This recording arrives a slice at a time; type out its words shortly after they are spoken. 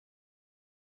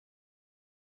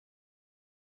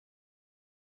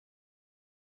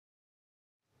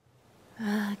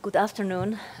Good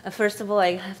afternoon. First of all,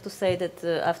 I have to say that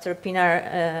after Pinar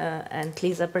and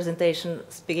Lisa's presentation,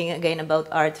 speaking again about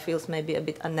art feels maybe a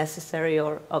bit unnecessary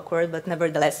or awkward, but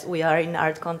nevertheless, we are in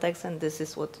art context, and this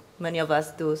is what many of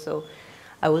us do, so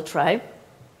I will try.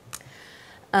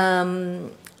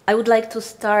 I would like to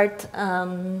start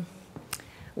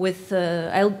with,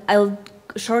 I'll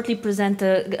shortly present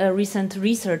a recent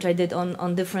research I did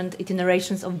on different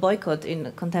iterations of boycott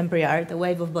in contemporary art, the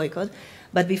wave of boycott.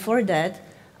 But before that,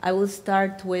 I will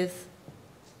start with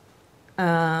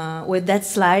that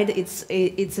slide. It's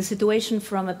a situation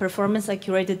from a performance I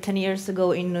curated 10 years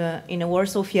ago in a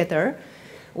Warsaw theater,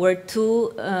 where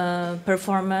two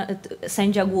performers,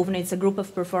 Sędzia Główny, it's a group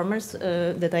of performers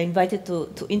that I invited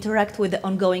to interact with the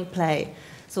ongoing play.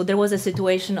 So there was a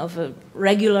situation of a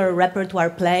regular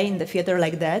repertoire play in the theater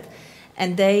like that,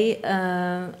 and they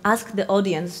asked the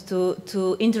audience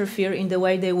to interfere in the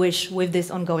way they wish with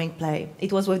this ongoing play.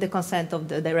 It was with the consent of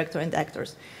the director and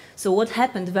actors. So what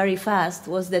happened very fast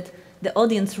was that the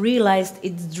audience realized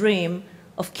its dream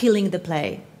of killing the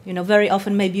play. You know, very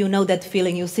often maybe you know that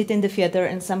feeling. You sit in the theater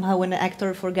and somehow when an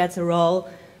actor forgets a role,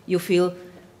 you feel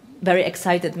very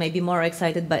excited, maybe more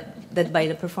excited by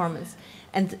the performance.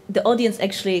 And the audience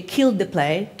actually killed the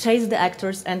play, chased the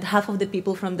actors, and half of the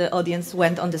people from the audience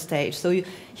went on the stage. So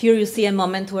here you see a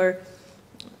moment where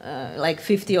like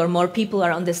 50 or more people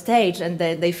are on the stage and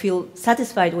they feel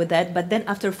satisfied with that, but then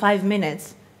after 5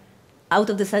 minutes, out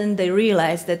of the sudden they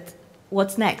realize that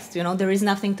what's next? You know, there is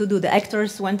nothing to do. The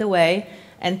actors went away,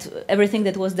 and everything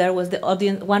that was there was the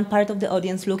audience, one part of the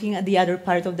audience looking at the other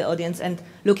part of the audience and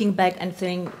looking back and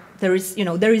saying, there is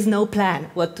no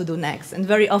plan what to do next. And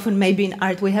very often, maybe in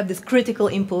art, we have this critical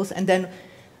impulse, and then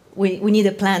we need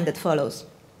a plan that follows.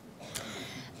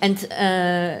 And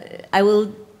I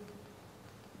will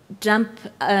jump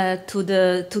to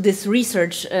this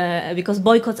research because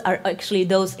boycotts are actually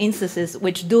those instances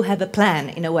which do have a plan,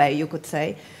 in a way, you could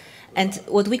say. And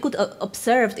what we could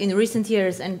observe in recent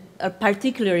years, and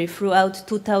particularly throughout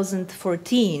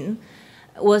 2014,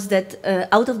 was that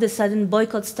out of the sudden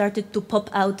boycotts started to pop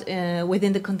out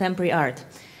within the contemporary art.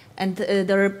 And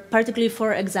there are particularly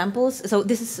 4 examples. So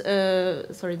this is,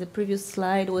 sorry, the previous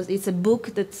slide it's a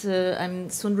book that I'm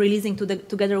soon releasing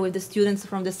together with the students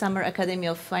from the Summer Academy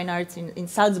of Fine Arts in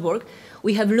Salzburg.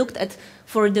 We have looked at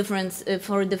 4 different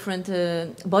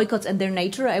boycotts and their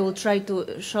nature. I will try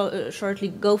to shortly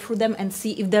go through them and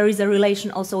see if there is a relation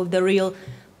also with the real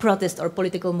protest or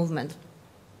political movement.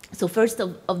 So first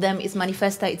of them is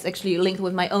Manifesta. It's actually linked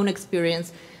with my own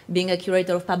experience being a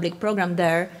curator of public program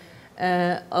there,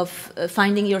 of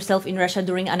finding yourself in Russia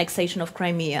during annexation of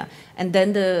Crimea. And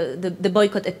then the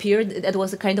boycott appeared. That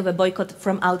was a kind of a boycott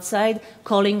from outside,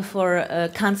 calling for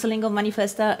cancelling of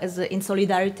Manifesta as in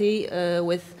solidarity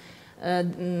with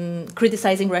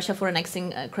criticizing Russia for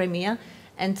annexing Crimea.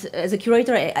 And as a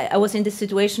curator, I was in this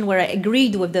situation where I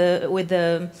agreed with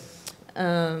the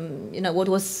you know, what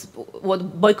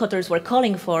boycotters were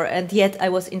calling for, and yet I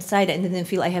was inside and didn't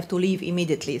feel I have to leave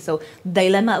immediately. So the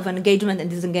dilemma of engagement and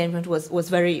disengagement was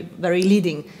very, very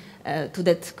leading to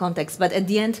that context. But at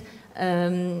the end,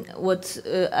 what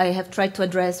I have tried to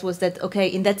address was that, okay,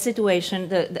 in that situation,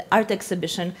 the art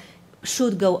exhibition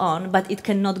should go on, but it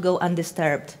cannot go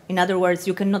undisturbed. In other words,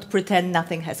 you cannot pretend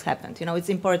nothing has happened. You know, it's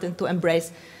important to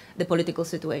embrace the political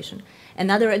situation.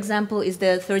 Another example is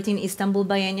the 13th Istanbul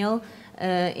Biennial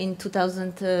in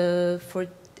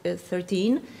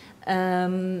 2013,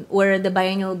 where the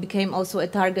biennial became also a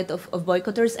target of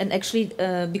boycotters, and actually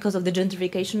because of the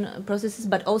gentrification processes,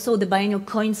 but also the biennial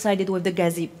coincided with the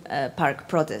Gezi Park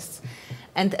protests.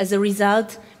 And as a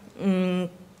result, the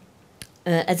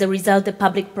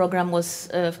public program was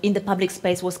in the public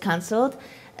space was cancelled.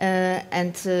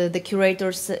 And the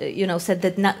curators, you know, said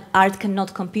that art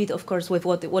cannot compete, of course, with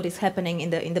what is happening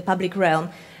in the public realm.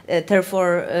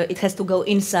 Therefore, it has to go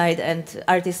inside, and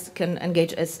artists can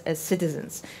engage as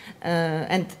citizens.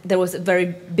 And there was a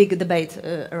very big debate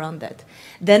around that.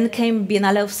 Then came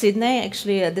Biennale of Sydney,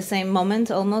 actually at the same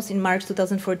moment, almost in March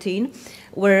 2014,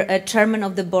 where a chairman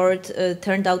of the board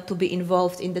turned out to be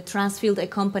involved in the Transfield, a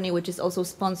company which is also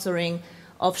sponsoring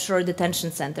offshore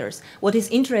detention centers. What is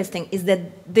interesting is that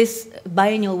this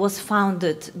biennial was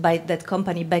founded by that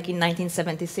company back in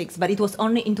 1976, but it was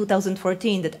only in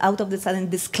 2014 that out of the sudden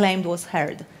this claim was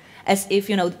heard, as if,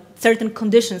 you know, certain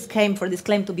conditions came for this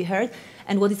claim to be heard.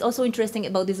 And what is also interesting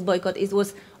about this boycott is it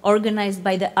was organized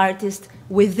by the artists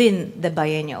within the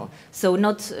biennial. So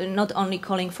not only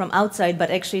calling from outside, but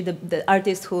actually the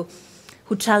artists who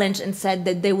challenged and said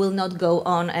that they will not go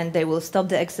on and they will stop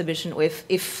the exhibition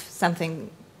if something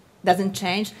doesn't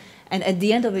change. And at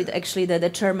the end of it, actually, the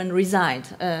chairman resigned.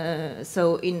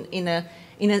 So in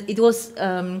it was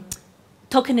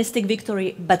tokenistic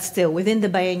victory, but still within the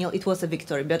biennial it was a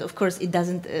victory. But of course it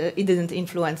didn't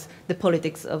influence the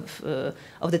politics of the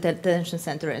detention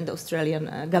center and the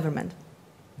Australian government.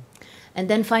 And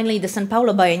then finally, the São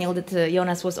Paulo biennial, that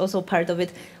Jonas was also part of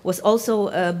it, was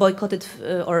also boycotted,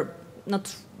 or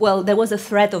not, well, there was a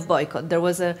threat of boycott. There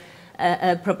was a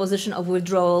proposition of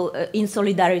withdrawal in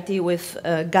solidarity with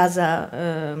Gaza,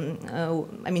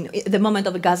 I mean, the moment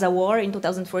of the Gaza war in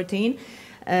 2014,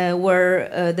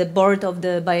 where the board of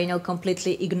the biennial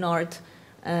completely ignored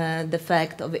the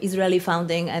fact of Israeli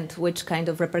founding and which kind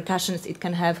of repercussions it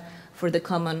can have for the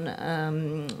common,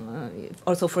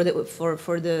 also for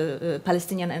the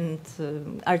Palestinian and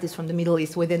artists from the Middle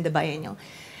East within the biennial.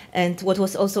 And what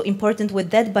was also important with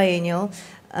that biennial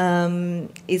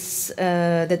is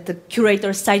that the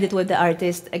curator sided with the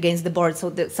artist against the board, so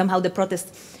that somehow the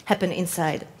protest happened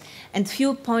inside. And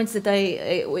few points that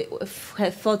I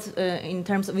have thought in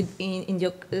terms of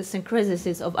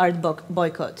idiosyncrasies of art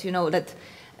boycott, you know, that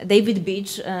David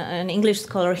Beach, an English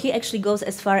scholar, he actually goes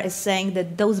as far as saying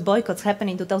that those boycotts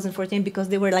happened in 2014 because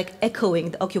they were like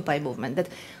echoing the Occupy movement. That,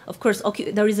 of course,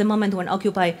 there is a moment when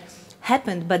Occupy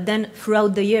happened, but then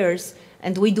throughout the years,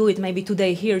 and we do it maybe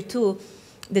today here too,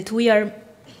 that we are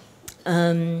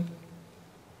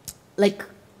like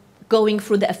going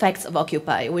through the effects of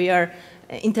Occupy. We are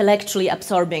intellectually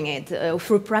absorbing it.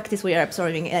 Through practice we are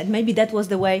absorbing it. And maybe that was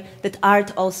the way that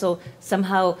art also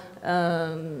somehow,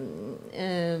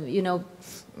 you know,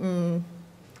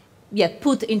 yeah,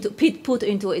 put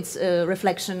into its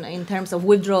reflection in terms of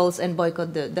withdrawals and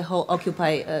boycott the whole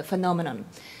Occupy phenomenon.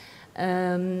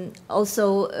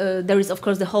 Also, there is, of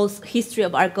course, the whole history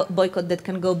of art boycott that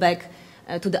can go back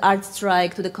to the art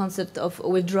strike, to the concept of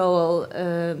withdrawal.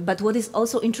 But what is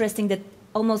also interesting that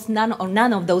almost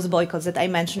none of those boycotts that I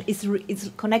mentioned is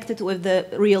connected with the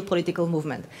real political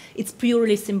movement. It's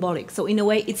purely symbolic. So in a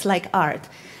way, it's like art.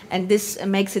 And this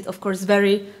makes it, of course,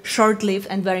 very short-lived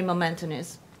and very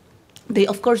momentous. They,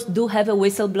 of course, do have a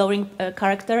whistleblowing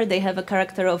character. They have a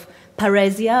character of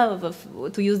paresia,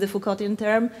 to use the Foucaultian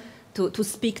term, to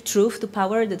speak truth to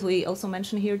power that we also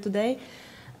mentioned here today.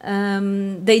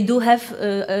 They do have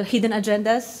hidden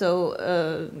agendas, so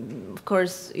of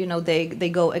course, you know, they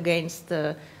go against,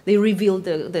 they reveal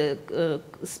the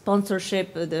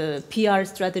sponsorship, the PR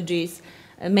strategies.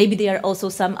 Maybe they are also,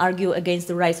 some argue against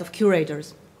the rise of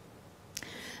curators.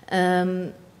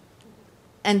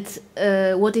 And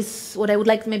what I would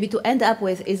like maybe to end up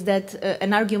with is that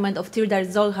an argument of Tirdar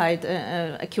Zolheid,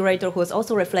 a curator who was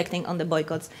also reflecting on the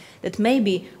boycotts, that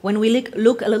maybe when we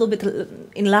look a little bit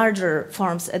in larger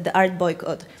forms at the art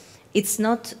boycott, it's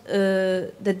not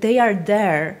that they are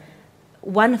there.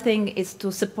 One thing is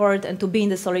to support and to be in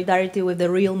the solidarity with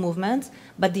the real movements,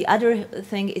 but the other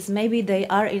thing is maybe they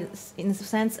are in a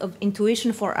sense of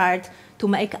intuition for art, to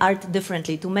make art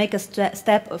differently, to make a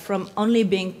step from only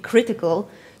being critical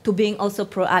to being also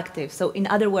proactive. So in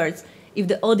other words, if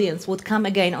the audience would come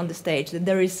again on the stage, that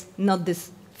there is not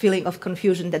this feeling of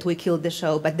confusion that we killed the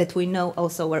show, but that we know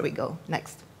also where we go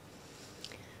next.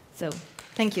 So,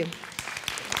 thank you.